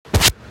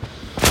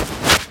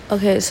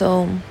Okay,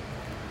 so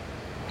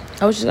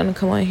I was just gonna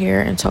come on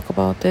here and talk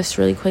about this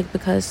really quick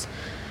because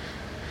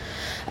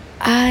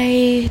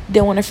I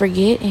didn't want to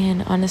forget,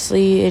 and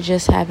honestly, it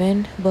just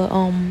happened. But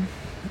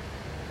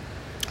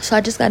so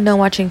I just got done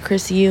watching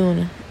Chris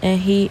Yoon,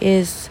 and he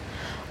is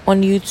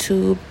on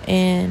YouTube,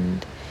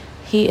 and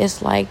he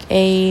is like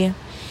I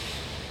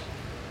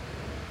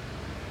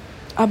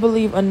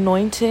believe,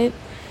 anointed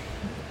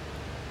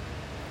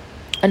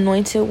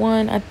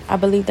one. I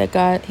believe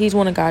that he's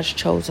one of God's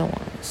chosen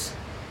ones.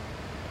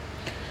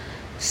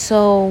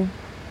 So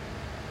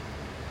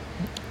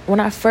when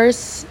I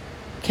first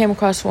came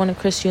across one of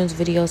Chris Yoon's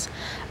videos,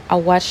 I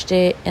watched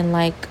it, and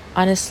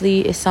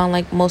honestly, it sounded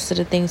like most of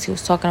the things he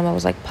was talking about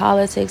was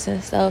politics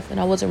and stuff, and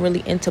I wasn't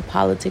really into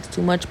politics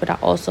too much, but I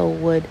also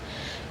would,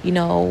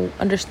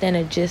 understand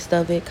the gist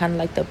of it,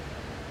 kind of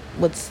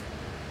what's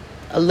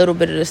a little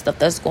bit of the stuff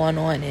that's going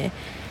on, and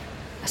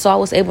so I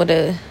was able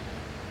to,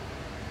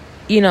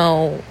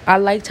 I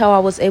liked how I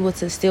was able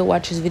to still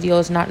watch his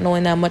videos not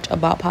knowing that much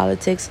about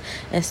politics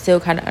and still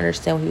kind of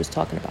understand what he was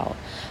talking about.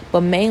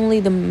 But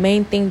mainly, the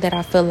main thing that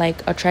I feel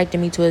like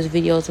attracted me to his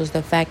videos was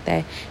the fact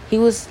that he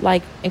was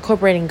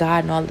incorporating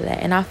God and all of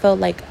that. And I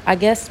felt I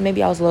guess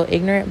maybe I was a little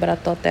ignorant, but I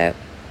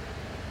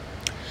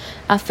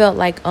felt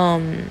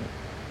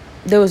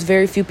there was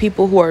very few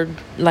people who are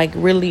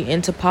really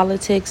into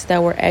politics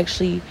that were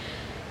actually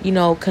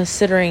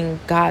considering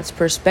God's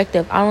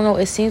perspective. I don't know.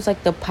 It seems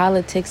like the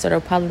politics or the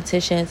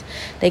politicians,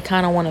 they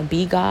kind of want to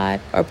be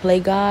God or play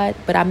God.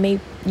 But I may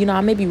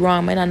be wrong.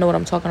 I may not know what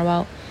I'm talking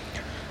about.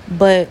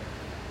 But,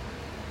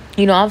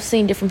 I've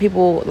seen different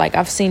people,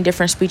 I've seen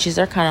different speeches.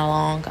 They're kind of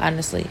long,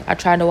 honestly. I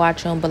tried to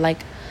watch them, but,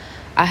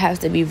 I have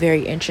to be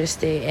very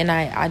interested. And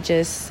I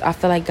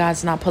feel like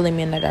God's not pulling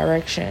me in that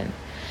direction.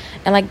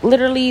 And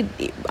literally,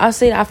 I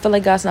feel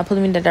like God's not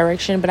pulling me in that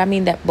direction, but I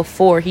mean that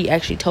before he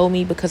actually told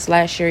me, because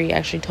last year he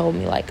actually told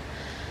me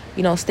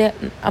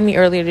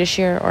earlier this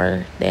year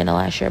or the end of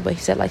last year, but he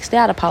said stay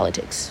out of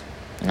politics.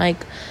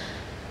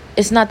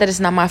 It's not that it's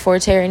not my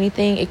forte or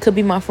anything. It could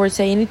be my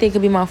forte. Anything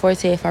could be my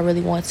forte if I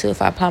really want to,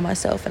 if I apply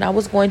myself. And I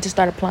was going to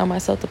start applying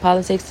myself to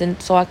politics, and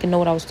so I can know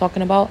what I was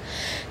talking about,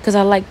 because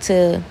I like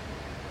to,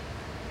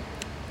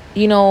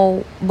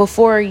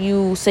 before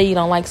you say you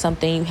don't like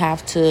something, you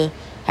have to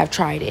have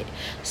tried it.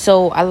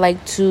 So I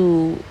like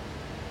to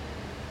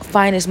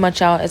find as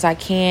much out as I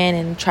can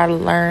and try to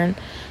learn.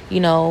 I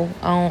know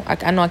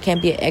I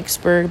can't be an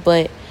expert,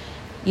 but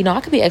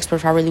I could be an expert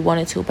if I really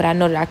wanted to, but I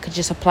know that I could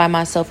just apply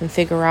myself and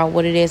figure out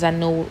what it is. I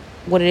know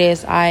what it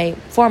is. I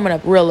form a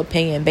real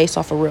opinion based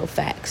off of real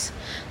facts,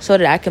 so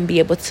that I can be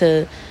able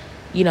to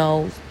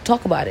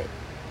talk about it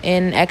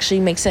and actually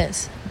make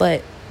sense.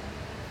 But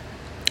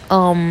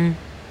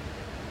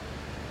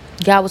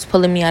God was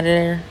pulling me out of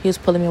there. He was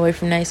pulling me away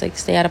from that. He's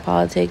stay out of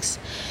politics.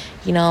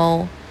 You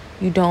don't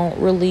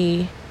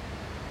really,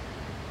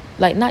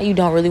 you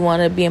don't really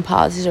want to be in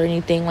politics or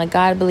anything.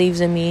 God believes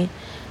in me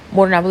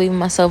more than I believe in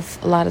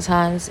myself a lot of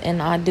times.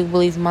 And I do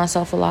believe in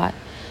myself a lot.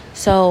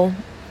 So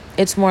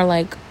it's more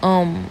I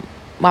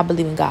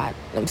believe in God.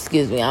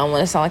 Excuse me. I don't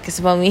want to sound like it's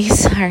about me.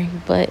 Sorry.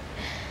 But,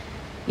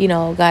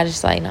 God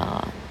is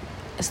nah,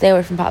 stay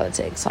away from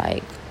politics.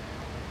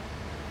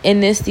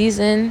 In this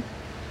season,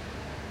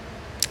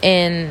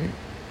 and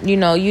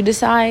you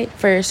decide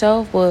for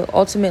yourself, but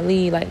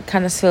ultimately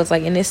kind of feels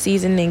in this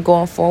season and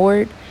going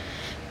forward,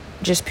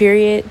 just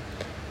period,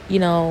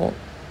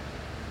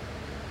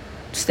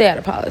 stay out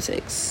of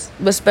politics,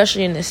 but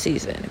especially in this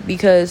season,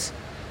 because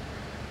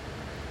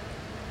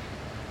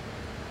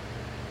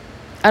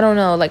I don't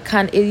know,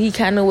 he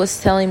kind of was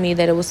telling me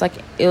that it was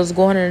it was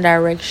going in a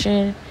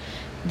direction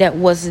that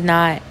was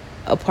not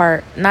a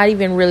part, not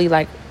even really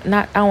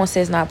not, I don't want to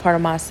say it's not part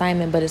of my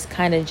assignment, but it's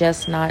kind of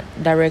just not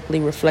directly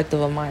reflective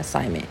of my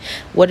assignment.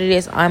 What it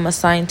is I'm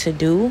assigned to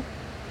do,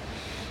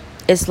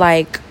 it's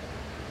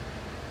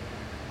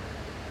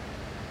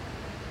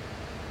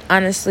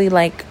honestly,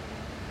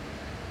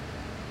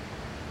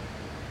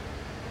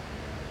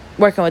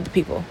 working with the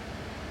people.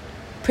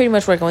 Pretty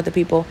much working with the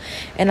people.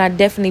 And I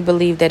definitely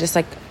believe that it's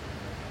a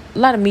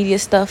lot of media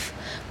stuff,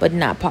 but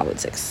not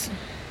politics.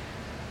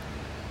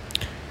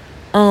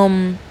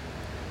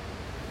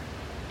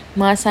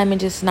 My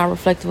assignment just not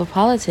reflective of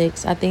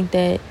politics. I think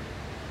that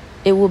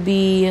it will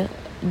be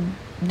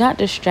not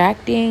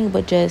distracting,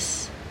 but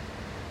just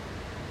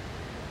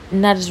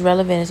not as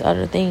relevant as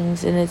other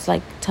things, and it's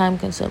time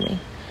consuming.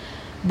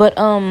 But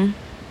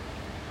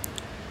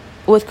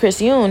with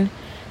Chris Yoon,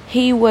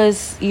 he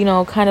was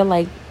kind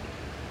of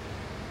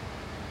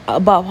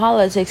about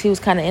politics. He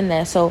was kind of in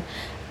there. So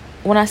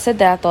when I said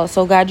that, I thought,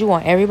 so God, you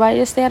want everybody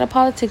to stay out of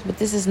politics? But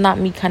this is not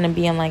me kind of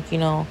being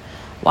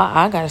why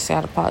I gotta stay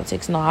out of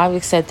politics. No, I've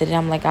accepted it.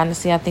 I'm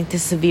honestly, I think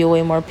this would be a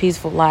way more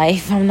peaceful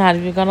life. I'm not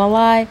even gonna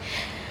lie.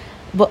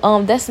 But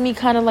that's me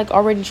kind of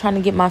already trying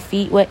to get my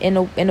feet wet in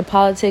the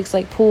politics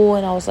pool,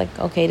 and I was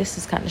okay, this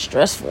is kind of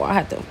stressful.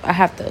 I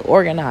have to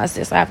organize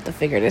this. I have to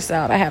figure this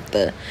out. I have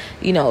to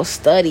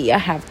study. I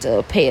have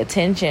to pay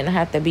attention. I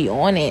have to be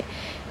on it,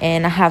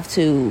 and I have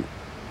to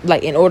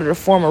in order to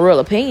form a real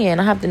opinion,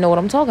 I have to know what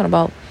I'm talking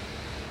about.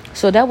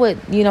 So that would,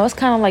 it's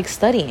kind of like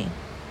studying.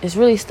 It's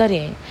really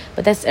studying,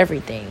 but that's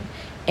everything.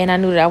 And I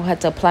knew that I would have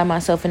to apply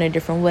myself in a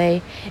different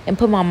way and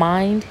put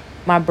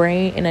my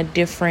brain in a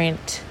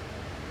different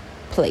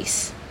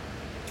place,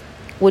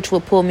 which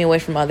would pull me away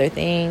from other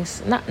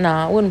things.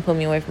 It wouldn't pull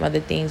me away from other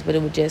things, but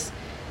it would just,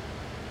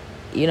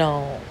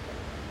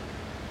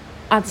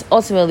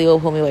 ultimately it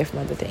will pull me away from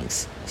other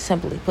things,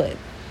 simply put.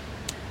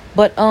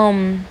 But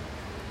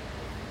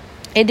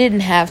it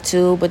didn't have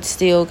to, but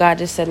still, God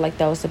just said like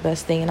that was the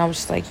best thing, and I was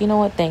just like, you know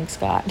what, thanks,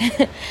 God.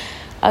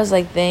 I was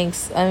like,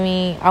 thanks. I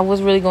mean, I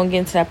was really gonna get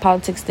into that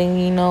politics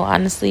thing,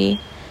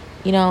 honestly,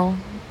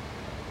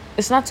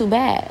 it's not too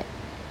bad,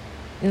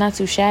 not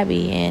too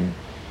shabby, and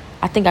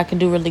I think I can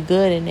do really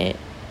good in it,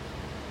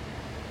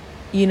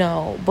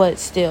 but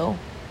still,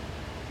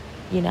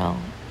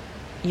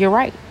 you're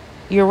right.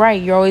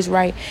 You're always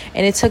right.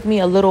 And it took me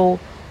just a little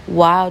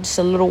while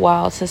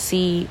to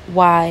see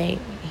why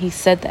he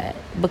said that.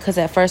 Because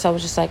at first I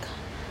was just like,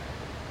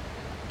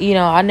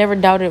 I never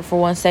doubted for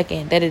 1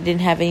 second that it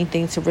didn't have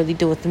anything to really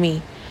do with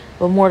me,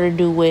 but more to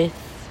do with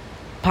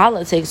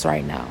politics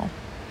right now.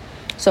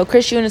 So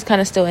Chris Yun is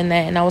kind of still in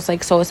that. And I was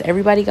like, so is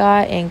everybody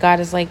God? And God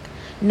is like,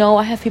 no,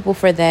 I have people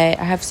for that.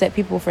 I have set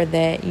people for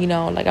that.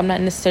 Like, I'm not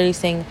necessarily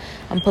saying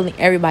I'm pulling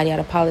everybody out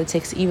of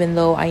politics, even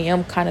though I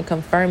am kind of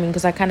confirming,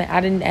 because I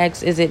didn't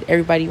ask, is it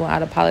everybody want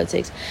out of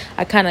politics?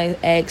 I kind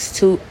of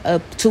asked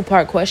a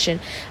two-part question.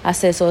 I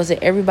said, so is it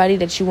everybody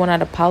that you want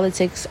out of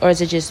politics, or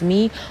is it just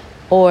me?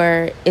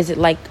 Or is it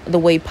like the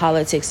way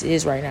politics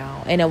is right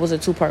now? And it was a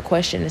two-part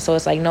question. And so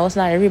it's like, no, it's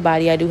not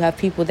everybody. I do have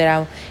people that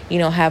I,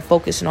 have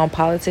focusing on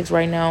politics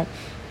right now,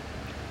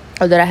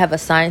 or that I have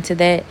assigned to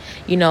that,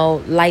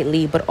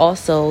 lightly. But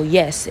also,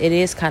 yes, it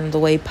is kind of the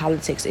way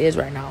politics is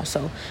right now.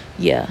 So,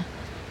 yeah.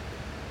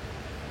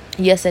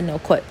 Yes and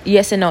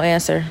no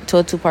answer to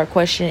a two-part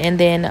question. And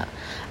then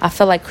I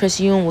felt like Chris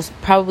Yun was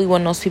probably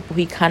one of those people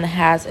he kind of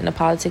has in the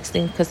politics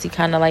thing, because he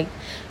kind of like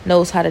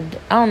knows how to,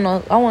 I don't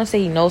know, I want to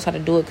say he knows how to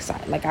do it, because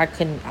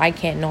I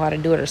can't know how to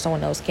do it, or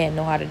someone else can't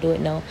know how to do it,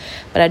 no.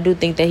 But I do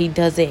think that he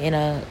does it in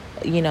a,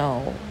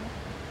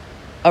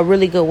 a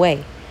really good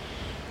way,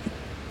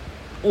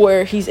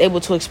 where he's able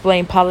to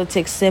explain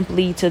politics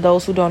simply to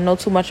those who don't know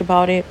too much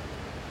about it,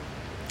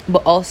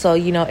 but also,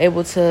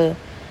 able to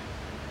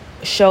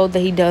show that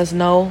he does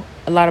know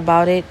a lot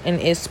about it and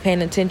is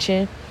paying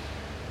attention,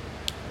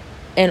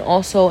 and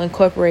also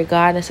incorporate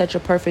God in such a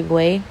perfect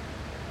way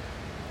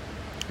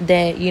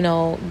that,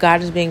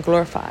 God is being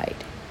glorified,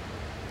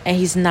 and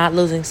he's not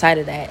losing sight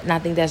of that. And I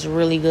think that's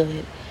really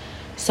good.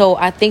 So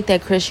I think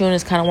that Chris Yun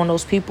is kind of one of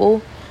those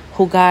people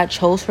who God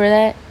chose for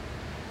that.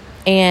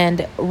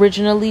 And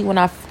originally, when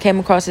I came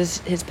across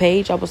his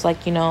page, I was like,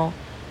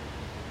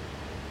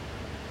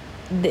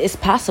 it's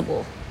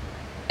possible.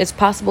 It's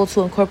possible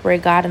to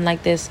incorporate God in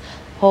like this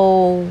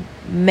whole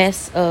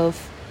mess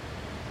of,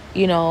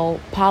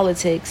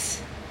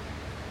 politics,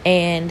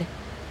 and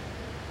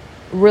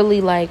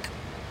really like,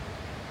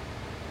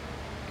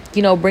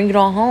 bring it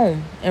all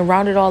home and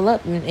round it all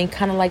up, and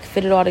kind of like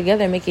fit it all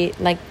together and make it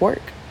like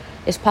work.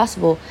 It's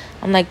possible.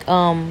 I'm like,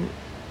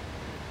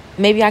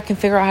 maybe I can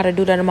figure out how to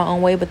do that in my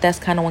own way, but that's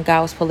kind of when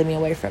God was pulling me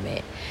away from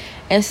it.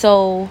 And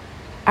so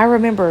I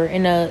remember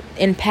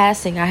in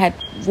passing, I had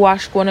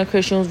watched one of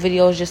Chris Yun's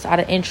videos just out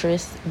of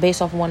interest,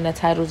 based off of one of the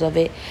titles of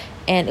it,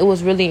 and it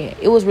was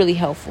really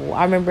helpful.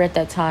 I remember at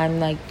that time,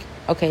 like,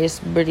 okay,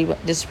 this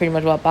is pretty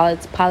much about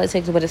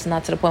politics, but it's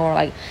not to the point where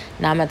like,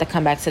 nah, I'm going to have to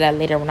come back to that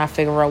later when I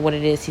figure out what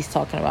it is he's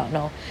talking about.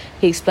 No,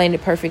 he explained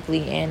it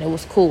perfectly, and it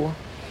was cool.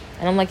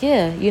 And I'm like,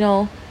 yeah,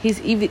 he's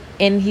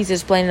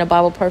explaining the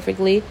Bible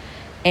perfectly,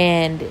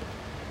 and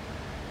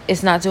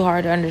it's not too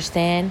hard to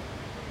understand.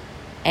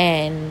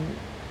 And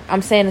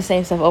I'm saying the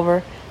same stuff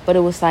over, but it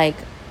was like,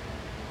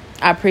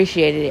 I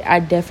appreciated it. I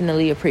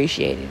definitely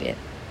appreciated it.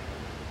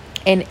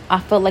 And I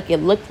felt like it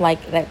looked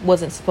like that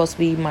wasn't supposed to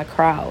be my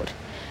crowd,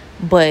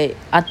 but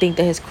I think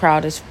that his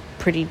crowd is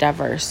pretty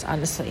diverse,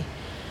 honestly.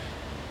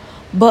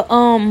 But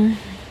all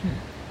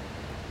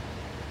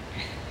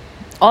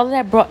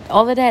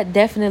of that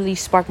definitely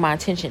sparked my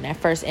attention at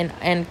first,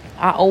 and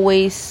I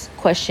always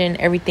question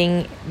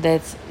everything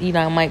that's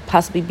might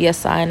possibly be a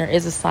sign or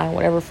is a sign,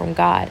 whatever, from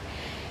God.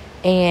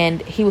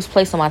 And he was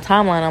placed on my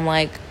timeline. I'm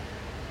like,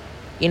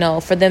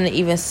 for them to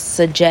even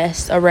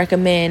suggest or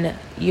recommend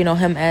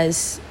him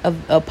as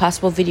a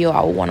possible video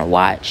I would want to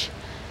watch.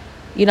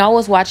 I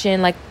was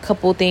watching like a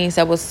couple things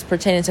that was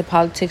pertaining to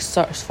politics,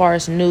 as far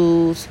as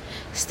news,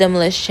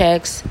 stimulus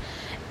checks,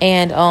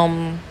 and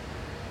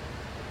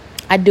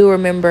I do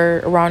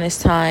remember around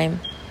this time,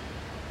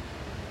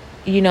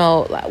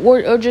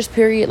 or just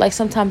period, like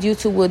sometimes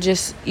YouTube will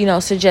just,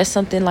 suggest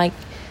something like,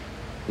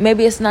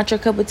 maybe it's not your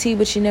cup of tea,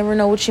 but you never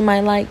know what you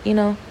might like,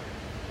 and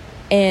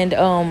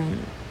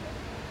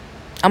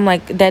I'm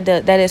like,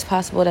 that is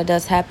possible, that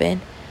does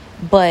happen,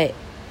 but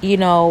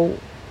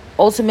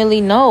ultimately,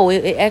 no,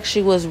 it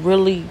actually was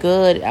really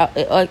good.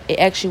 It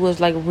actually was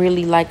like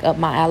really like up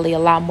my alley, a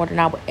lot more than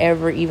I would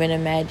ever even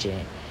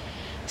imagine.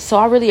 So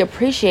I really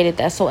appreciated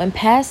that. So in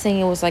passing,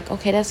 it was like,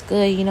 okay, that's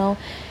good,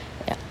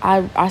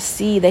 I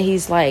see that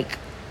he's like,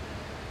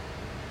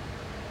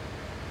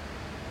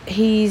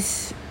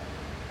 I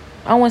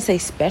don't want to say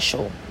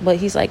special, but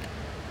he's like,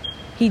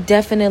 he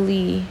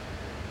definitely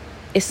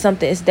is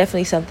something. It's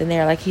definitely something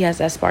there. Like, he has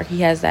that spark.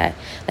 He has that,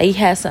 like, he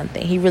has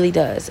something. He really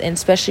does. And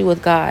especially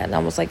with God. And I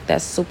was like,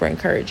 that's super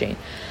encouraging.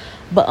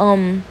 But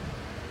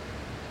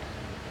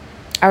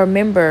I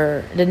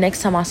remember the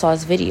next time I saw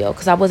his video,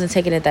 because I wasn't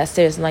taking it that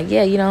serious. I'm like,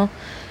 yeah,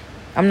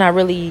 I'm not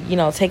really,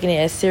 taking it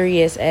as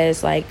serious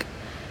as like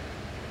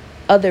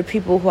other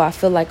people who I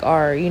feel like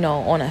are,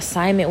 on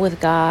assignment with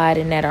God,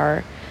 and that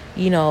are,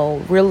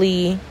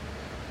 really,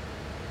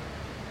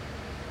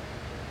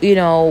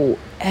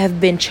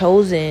 have been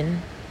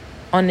chosen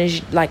on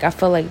this, like, I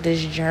feel like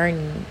this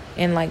journey.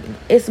 And like,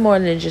 it's more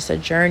than just a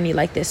journey,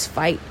 like this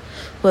fight,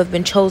 who have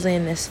been chosen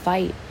in this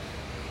fight.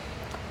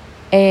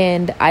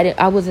 And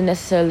I wasn't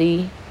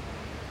necessarily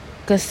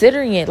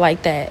considering it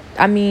like that.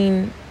 I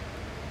mean,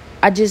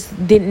 I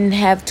just didn't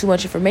have too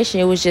much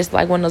information. It was just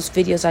like one of those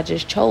videos I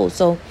just chose.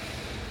 So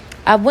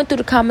I went through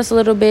the comments a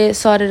little bit,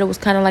 saw that it was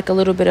kind of like a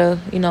little bit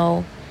of,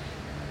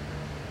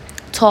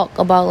 talk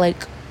about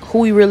like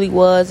who he really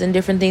was and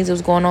different things that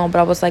was going on. But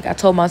I was like, I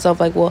told myself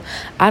like, well,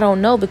 I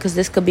don't know, because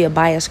this could be a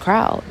biased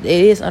crowd.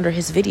 It is under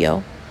his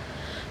video.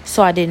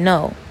 So I didn't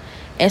know.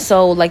 And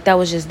so, like, that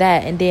was just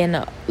that. And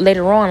then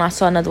later on, I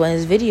saw another one of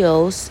his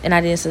videos, and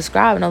I didn't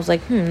subscribe. And I was like,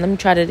 let me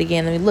try that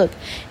again. Let me look.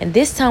 And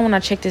this time when I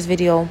checked this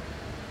video,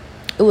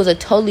 it was a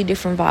totally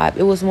different vibe.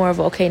 It was more of,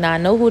 okay, now I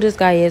know who this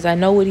guy is. I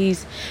know what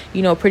he's,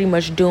 pretty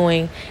much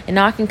doing. And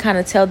now I can kind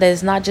of tell that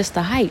it's not just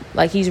the hype.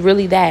 Like, he's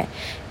really that.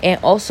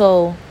 And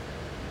also,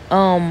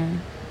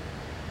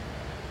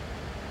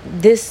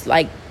 this,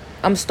 like,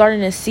 I'm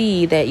starting to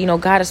see that,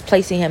 God is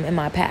placing him in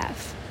my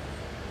path.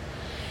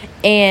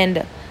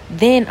 And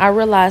then I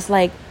realized,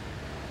 like,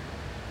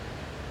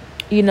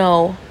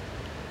 the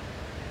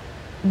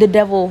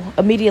devil,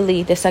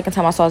 immediately, the second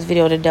time I saw his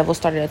video, the devil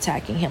started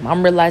attacking him.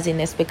 I'm realizing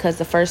this because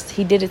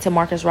he did it to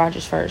Marcus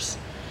Rogers first.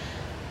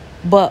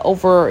 But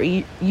over,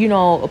 a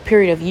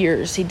period of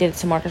years, he did it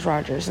to Marcus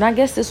Rogers. And I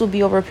guess this would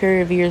be over a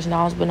period of years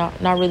now, but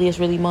not really. It's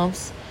really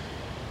months.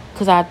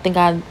 Because I think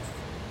I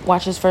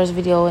watched his first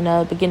video in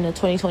the beginning of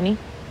 2020,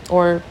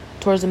 or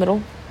towards the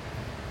middle.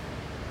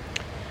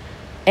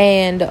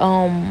 And,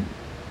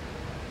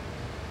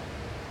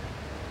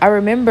 I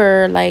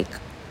remember, like,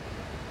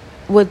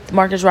 with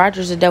Marcus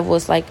Rogers, the devil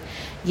was like,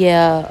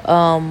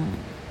 yeah,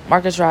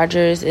 Marcus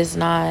Rogers is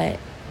not,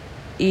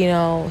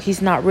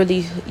 he's not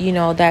really,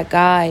 that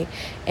guy.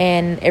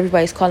 And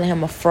everybody's calling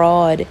him a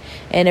fraud.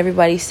 And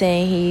everybody's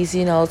saying he's,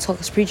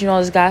 preaching all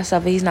this God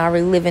stuff, but he's not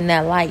really living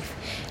that life.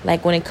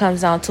 Like, when it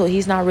comes down to it,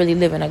 he's not really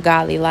living a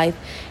godly life.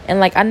 And,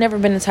 like, I've never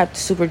been the type to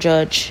super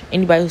judge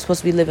anybody who's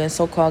supposed to be living a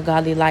so-called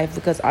godly life,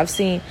 because I've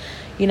seen,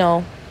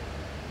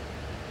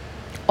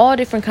 all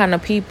different kind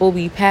of people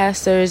be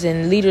pastors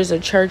and leaders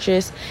of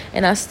churches,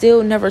 and I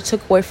still never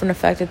took away from the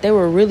fact that they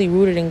were really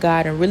rooted in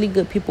God and really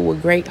good people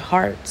with great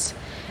hearts,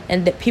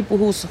 and that people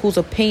whose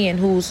opinion,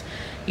 whose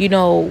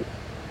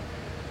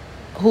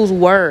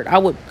word I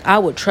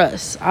would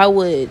trust, I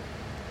would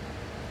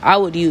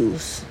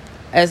use,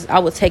 as I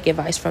would take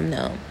advice from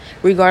them,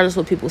 regardless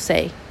what people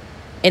say,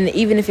 and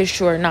even if it's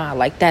true or not,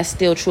 like, that's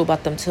still true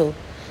about them too.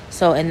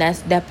 So, and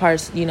that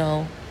part's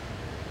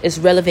is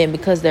relevant,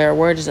 because their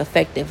word is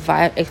effective.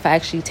 If I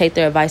actually take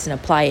their advice and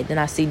apply it, then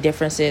I see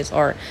differences,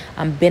 or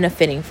I'm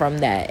benefiting from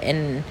that,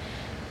 and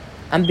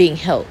I'm being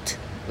helped.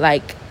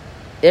 Like,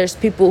 there's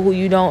people who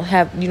you don't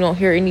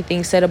hear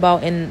anything said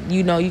about, and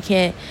you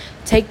can't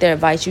take their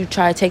advice. You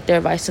try to take their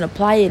advice and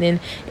apply it, and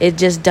it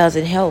just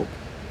doesn't help.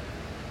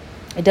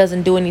 It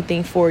doesn't do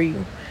anything for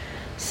you.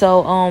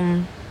 So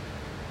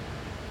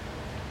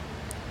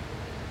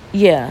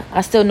yeah,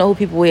 I still know who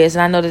people is,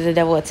 and I know that the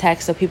devil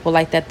attacks the people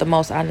like that the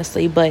most,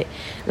 honestly. But,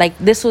 like,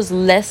 this was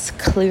less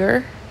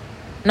clear.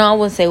 No, I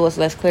wouldn't say it was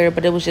less clear,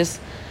 but it was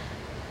just,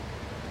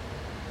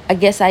 I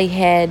guess I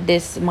had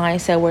this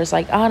mindset where it's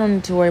like, I don't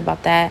need to worry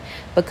about that,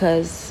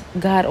 because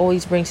God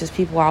always brings his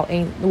people out.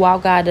 And while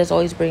God does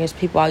always bring his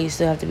people out, you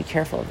still have to be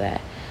careful of that.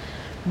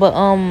 But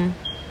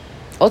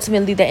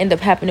ultimately, that ended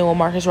up happening with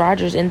Marcus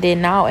Rogers, and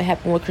then now it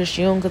happened with Chris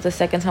Young, because the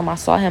second time I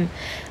saw him,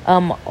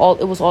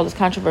 it was all this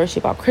controversy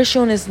about Chris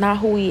Young is not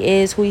who he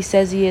is, who he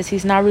says he is.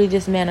 He's not really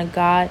this man of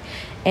God,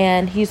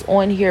 and he's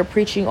on here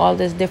preaching all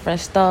this different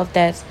stuff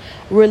that's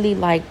really,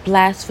 like,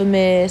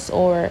 blasphemous,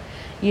 or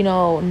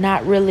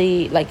not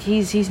really, like,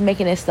 he's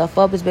making this stuff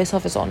up. It's based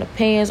off his own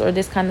opinions, or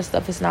this kind of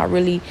stuff is not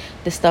really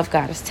the stuff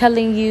God is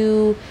telling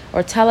you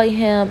or telling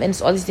him. And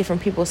it's all these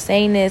different people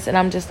saying this, and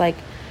I'm just like,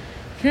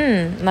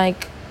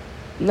 like,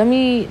 let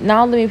me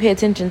pay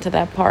attention to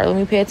that part. Let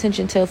me pay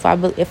attention to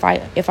if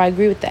I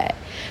agree with that.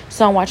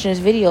 So I'm watching his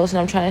videos, and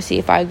I'm trying to see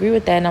if I agree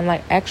with that, and I'm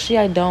like, actually,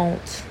 I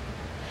don't.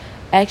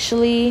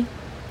 Actually,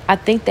 I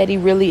think that he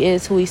really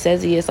is who he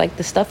says he is. Like,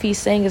 the stuff he's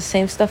saying is the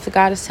same stuff that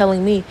God is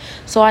telling me.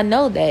 So I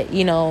know that,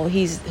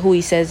 he's who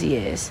he says he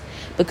is,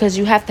 because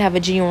you have to have a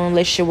genuine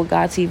relationship with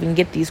God to even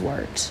get these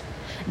words.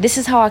 This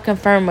is how I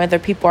confirm whether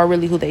people are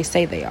really who they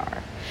say they are.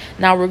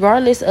 Now,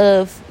 regardless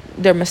of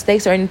their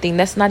mistakes or anything,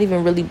 that's not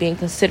even really being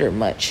considered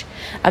much.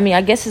 I mean,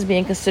 I guess it's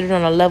being considered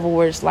on a level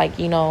where it's like,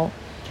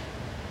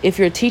 if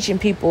you're teaching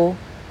people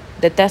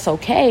that's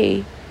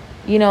okay,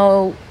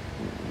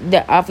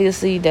 that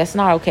obviously that's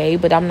not okay,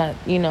 but I'm not,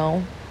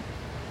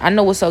 I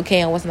know what's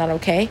okay and what's not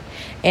okay.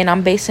 And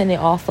I'm basing it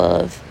off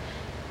of,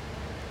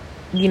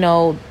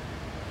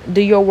 do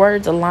your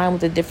words align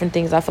with the different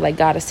things I feel like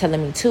God is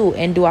telling me to?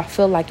 And do I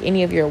feel like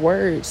any of your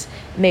words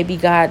may be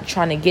God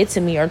trying to get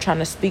to me or trying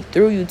to speak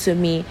through you to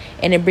me,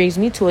 and it brings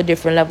me to a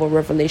different level of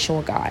revelation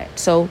with God?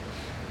 So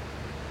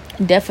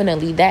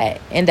definitely that.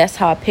 And that's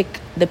how I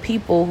pick the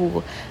people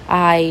who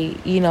I,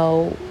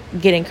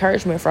 get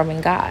encouragement from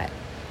in God.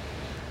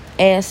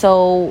 And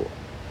so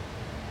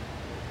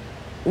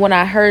when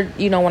I heard,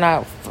 when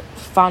I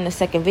found the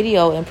second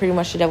video and pretty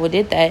much the devil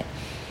did that,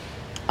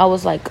 I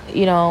was like,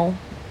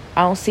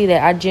 I don't see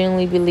that. I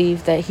genuinely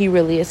believe that he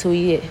really is who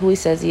he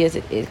says he is.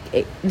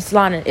 It's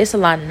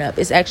lining up.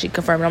 It's actually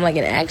confirmed. I'm like,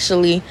 and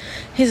actually,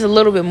 he's a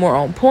little bit more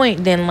on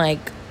point than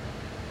like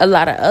a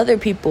lot of other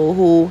people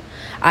who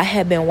I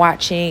have been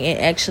watching and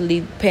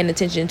actually paying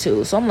attention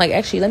to. So I'm like,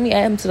 actually, let me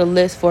add him to the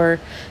list for,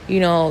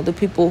 the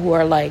people who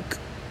are like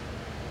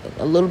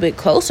a little bit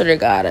closer to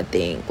God, I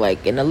think,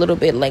 like, and a little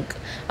bit like,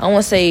 I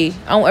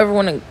don't ever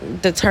want to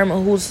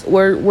determine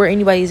where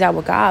anybody's at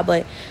with God,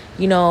 but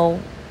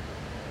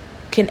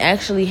can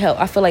actually help.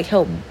 I feel like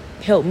help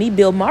me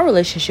build my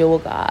relationship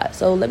with God.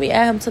 So let me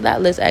add him to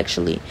that list,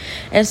 actually.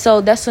 And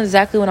so that's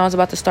exactly when I was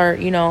about to start,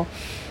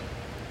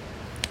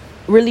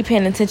 really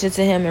paying attention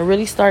to him and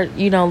really start,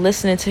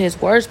 listening to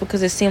his words,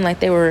 because it seemed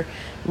like they were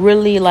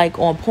really like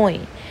on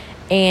point.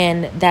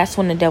 And that's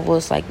when the devil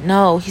was like,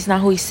 no, he's not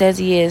who he says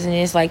he is. And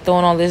it's like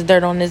throwing all this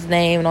dirt on his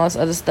name and all this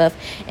other stuff.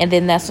 And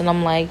then that's when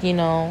I'm like,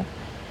 I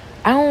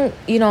don't,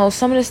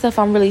 some of the stuff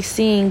I'm really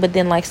seeing, but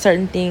then like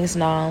certain things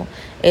now,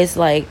 it's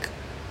like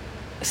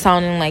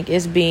sounding like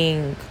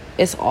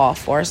it's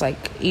off, or it's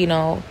like,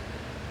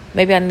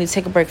 maybe I need to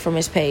take a break from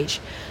his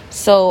page.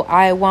 So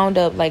I wound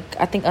up, like,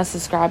 I think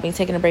unsubscribing,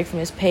 taking a break from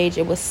his page.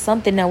 It was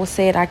something that was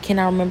said, I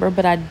cannot remember,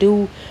 but I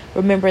do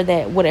remember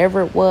that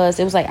whatever it was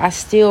like I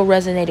still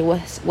resonated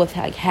with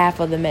like half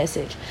of the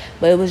message,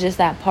 but it was just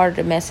that part of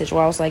the message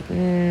where I was like,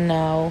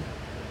 no,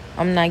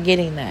 I'm not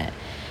getting that.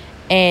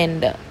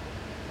 And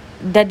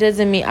that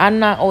doesn't mean I'm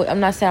not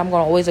saying I'm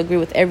going to always agree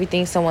with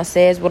everything someone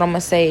says. What I'm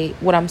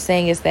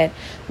saying is that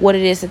what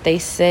it is that they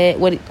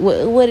said, what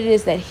it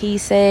is that he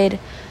said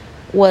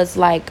was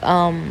like,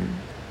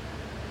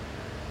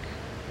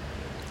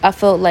 I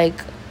felt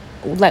like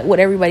what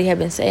everybody had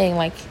been saying,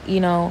 like,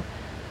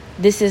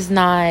 this is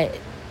not,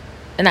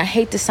 and I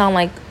hate to sound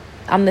like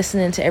I'm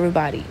listening to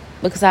everybody,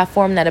 because I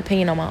formed that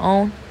opinion on my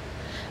own,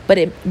 but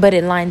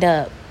it lined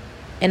up.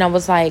 And I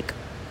was like,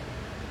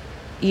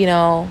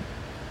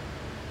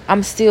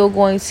 I'm still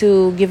going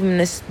to give him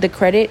the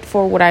credit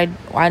for what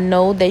I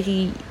know that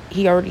he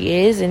already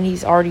is and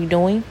he's already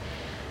doing.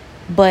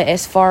 But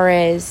as far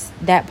as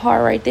that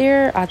part right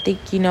there, I think,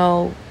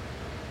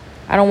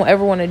 I don't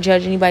ever want to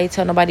judge anybody,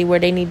 tell nobody where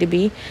they need to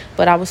be.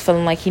 But I was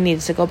feeling like he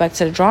needed to go back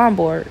to the drawing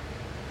board.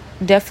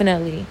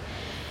 Definitely.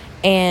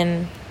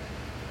 And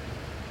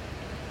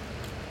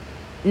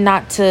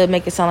not to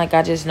make it sound like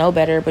I just know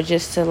better, but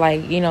just to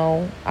like,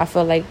 I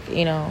feel like,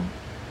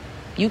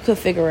 you could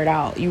figure it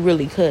out. You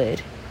really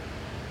could.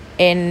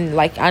 And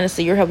like,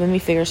 honestly, you're helping me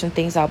figure some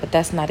things out, but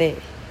that's not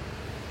it.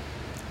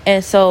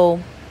 And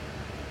so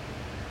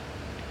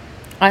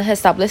I had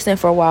stopped listening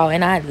for a while,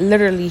 and I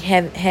literally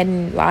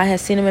I had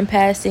seen them in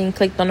passing,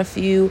 clicked on a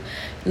few,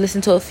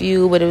 listened to a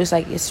few, but it was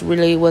like, it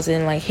really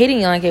wasn't like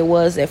hitting like it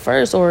was at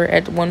first or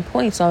at one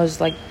point. So I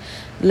was like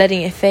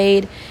letting it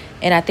fade,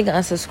 and I think I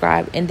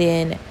unsubscribed. And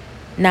then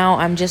now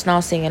I'm just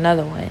now seeing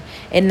another one.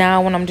 And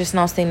now when I'm just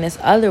now seeing this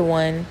other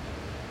one,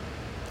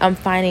 I'm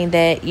finding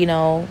that,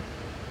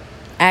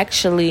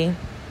 actually,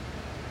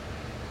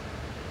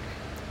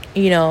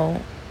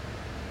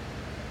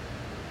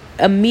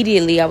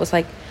 immediately I was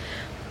like,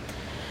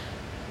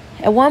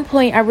 at one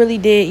point I really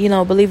did,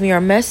 believe in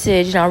your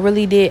message, and I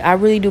really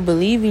do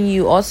believe in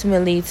you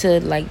ultimately,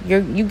 to like,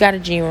 you got a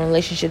genuine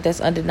relationship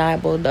that's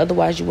undeniable.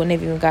 Otherwise you wouldn't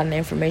have even gotten the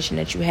information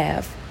that you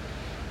have.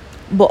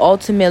 But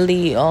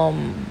ultimately,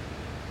 I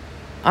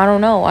don't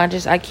know, I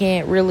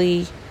can't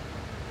really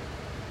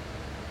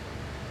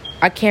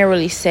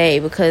say,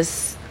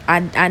 because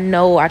I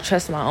know I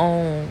trust my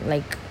own,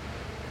 like,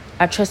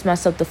 I trust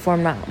myself to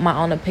form my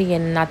own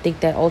opinion. And I think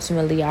that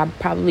ultimately I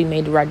probably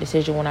made the right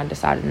decision when I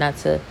decided not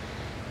to,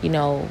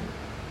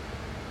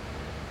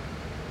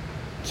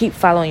 keep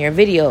following your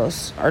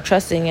videos or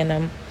trusting in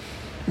them.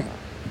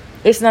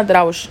 It's not that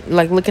I was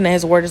like looking at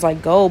his word as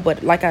like go,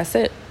 but like I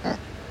said,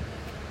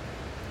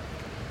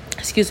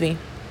 excuse me,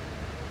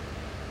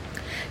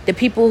 the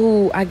people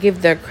who I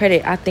give their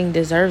credit, I think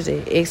deserves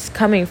it. It's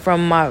coming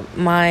from my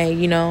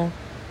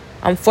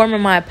I'm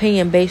forming my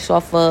opinion based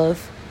off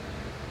of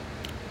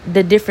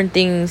the different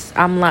things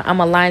I'm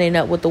aligning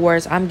up with the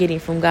words I'm getting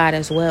from God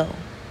as well.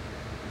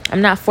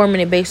 I'm not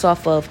forming it based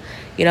off of,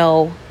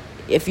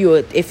 if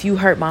you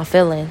hurt my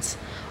feelings,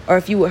 or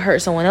if you would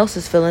hurt someone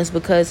else's feelings,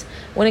 because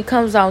when it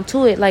comes down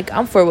to it, like,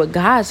 I'm for what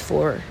God's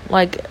for.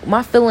 Like,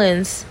 my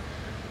feelings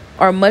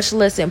are much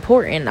less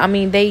important. I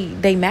mean,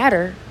 they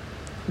matter,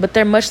 but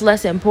they're much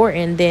less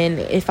important than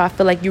if I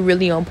feel like you're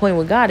really on point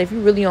with God. If you're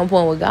really on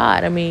point with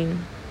God, I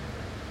mean,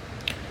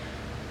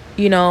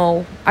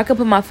 I could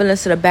put my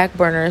feelings to the back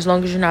burner as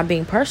long as you're not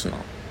being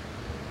personal.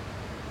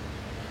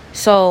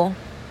 So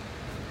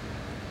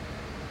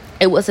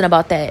it wasn't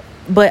about that.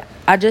 But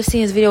I just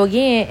seen his video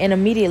again, and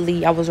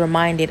immediately I was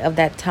reminded of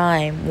that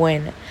time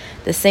when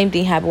the same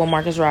thing happened with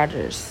Marcus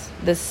Rogers.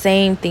 The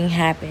same thing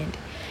happened.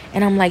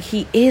 And I'm like,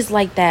 he is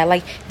like that.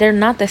 Like, they're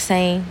not the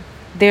same.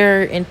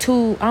 They're in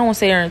two, I don't want to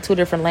say they're in two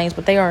different lanes,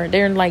 but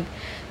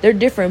they're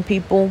different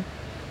people.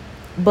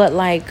 But,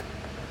 like,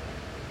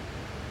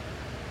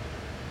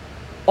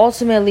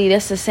 ultimately,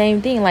 that's the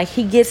same thing. Like,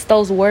 he gets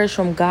those words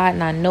from God,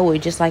 and I know it.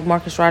 Just like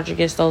Marcus Rogers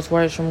gets those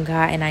words from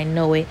God, and I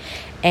know it.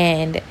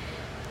 And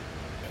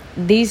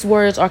these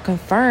words are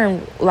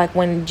confirmed, like,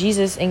 when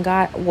Jesus and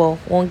God,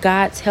 when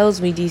God tells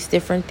me these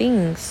different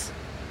things,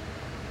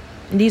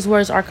 these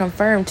words are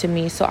confirmed to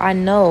me. So I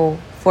know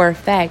for a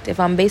fact, if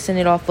I'm basing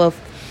it off of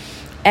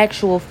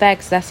actual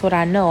facts, that's what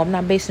I know. I'm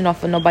not basing it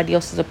off of nobody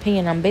else's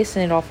opinion. I'm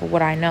basing it off of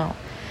what I know.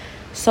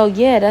 So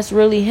yeah, that's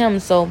really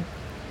him. So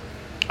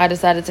I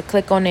decided to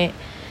click on it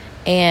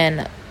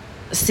and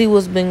see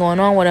what's been going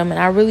on with him. And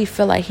I really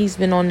feel like he's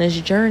been on this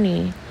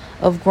journey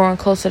of growing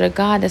closer to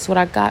God. That's what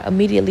I got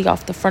immediately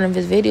off the front of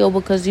his video,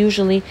 because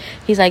usually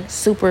he's like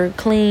super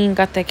clean,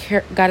 got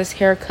his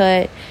hair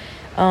cut,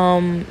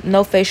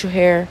 no facial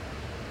hair,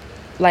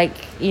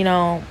 like,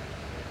 and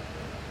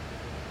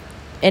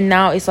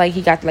now it's like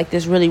he got like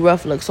this really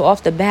rough look. So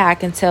off the bat, I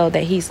can tell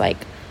that he's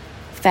like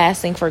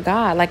fasting for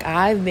God, like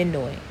I've been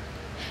doing.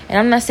 And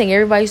I'm not saying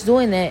everybody's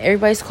doing that.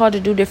 Everybody's called to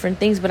do different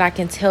things, but I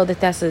can tell that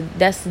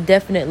that's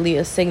definitely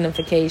a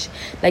signification.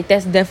 Like,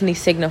 that's definitely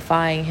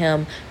signifying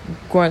him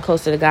growing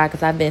closer to God,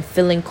 because I've been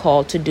feeling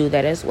called to do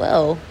that as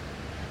well.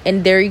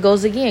 And there he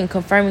goes again,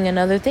 confirming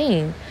another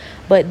thing.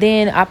 But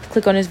then I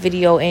click on this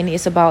video, and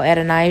it's about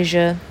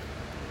Adonijah.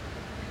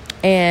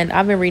 And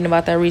I've been reading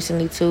about that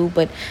recently too,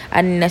 but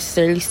I didn't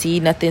necessarily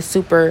see nothing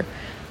super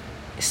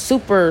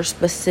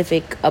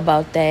specific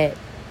about that.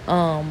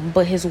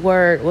 But his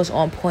word was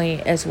on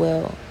point as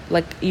well,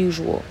 like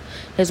usual.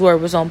 His word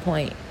was on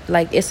point.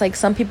 Like, it's like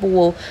some people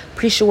will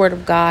preach the word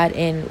of God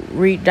and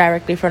read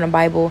directly from the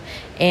Bible,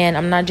 and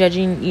I'm not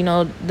judging,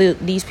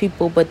 these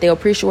people, but they'll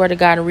preach the word of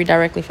God and read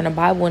directly from the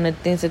Bible, and the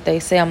things that they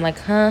say, I'm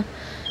like, I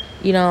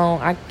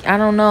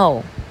don't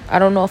know. I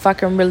don't know if I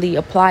can really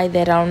apply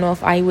that. I don't know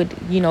if I would,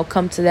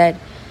 come to that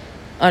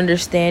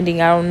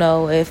understanding. I don't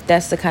know if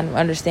that's the kind of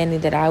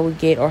understanding that I would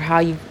get, or how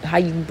you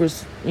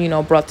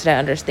brought to that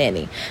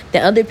understanding. The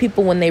other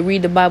people, when they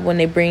read the Bible and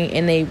they bring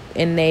and they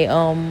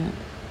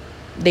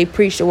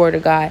preach the word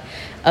of God,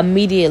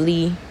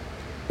 immediately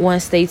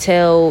once they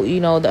tell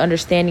the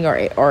understanding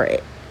or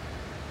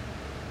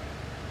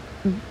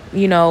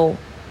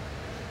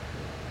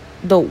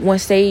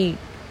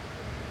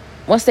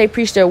once they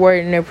preach their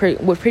word, and they're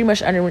with pretty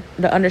much under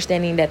the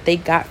understanding that they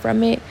got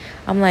from it,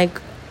 I'm like,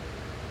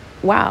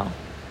 wow,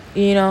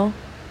 you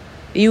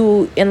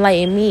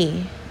enlighten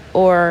me,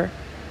 or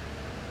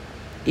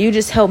you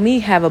just help me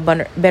have a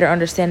better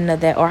understanding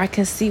of that, or I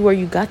can see where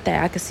you got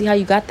that. I can see how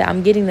you got that.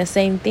 I'm getting the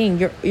same thing.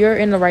 You're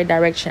in the right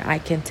direction. I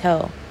can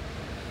tell.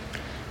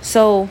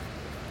 So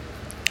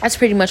that's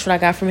pretty much what I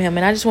got from him.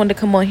 And I just wanted to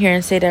come on here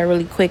and say that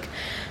really quick,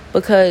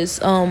 because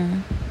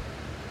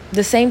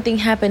the same thing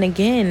happened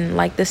again.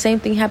 Like, the same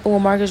thing happened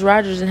with Marcus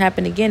Rogers and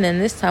happened again.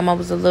 And this time I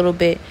was a little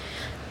bit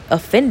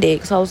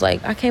offended. So I was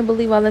like, I can't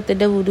believe I let the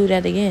devil do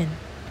that again.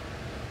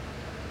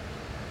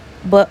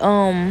 But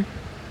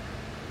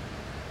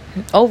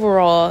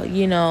overall,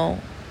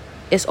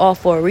 it's all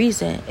for a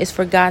reason. It's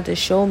for God to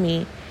show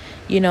me,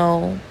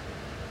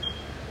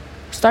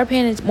 start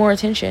paying more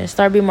attention,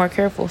 start being more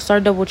careful,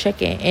 start double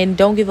checking, and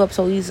don't give up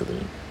so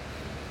easily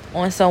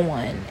on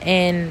someone.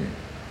 And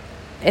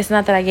it's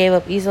not that I gave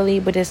up easily,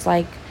 but it's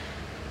like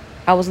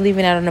I was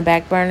leaving that on the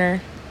back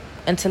burner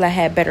until I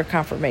had better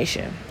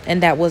confirmation,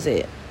 and that was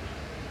it.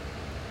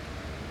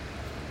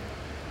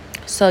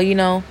 So,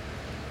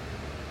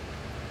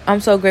 I'm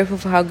so grateful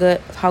for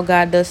how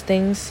God does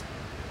things.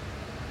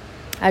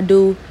 I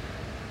do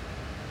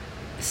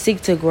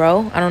seek to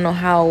grow. I don't know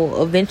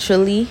how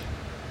eventually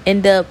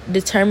end up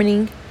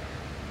determining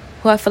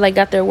who I feel like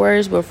got their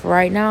words, but for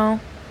right now,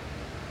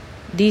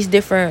 these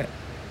different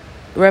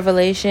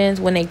revelations,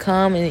 when they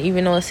come, and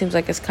even though it seems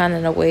like it's kind of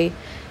in a way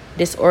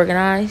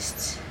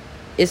disorganized,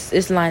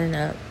 it's lining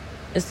up.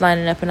 It's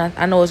lining up, and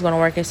I know it's going to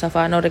work itself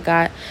out. I know that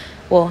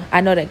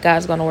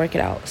God's going to work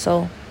it out.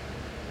 So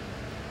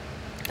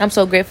I'm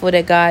so grateful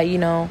that God,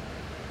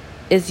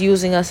 is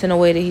using us in a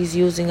way that he's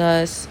using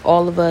us,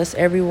 all of us,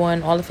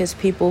 everyone, all of his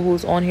people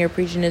who's on here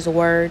preaching his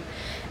word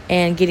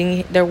and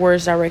getting their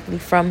words directly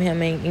from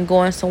him, and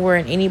going somewhere,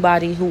 and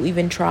anybody who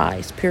even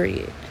tries,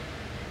 period.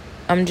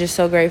 I'm just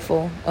so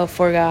grateful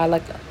for God.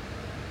 Like,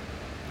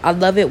 I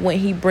love it when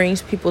he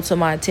brings people to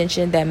my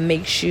attention that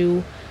makes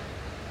you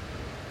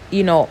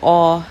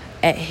all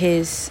at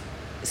his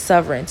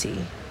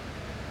sovereignty.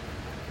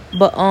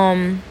 But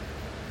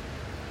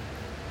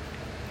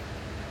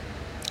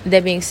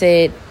that being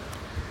said,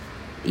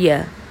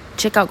 yeah,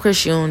 check out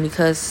Chris Yoon,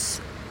 because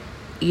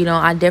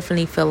I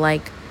definitely feel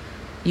like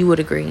you would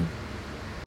agree.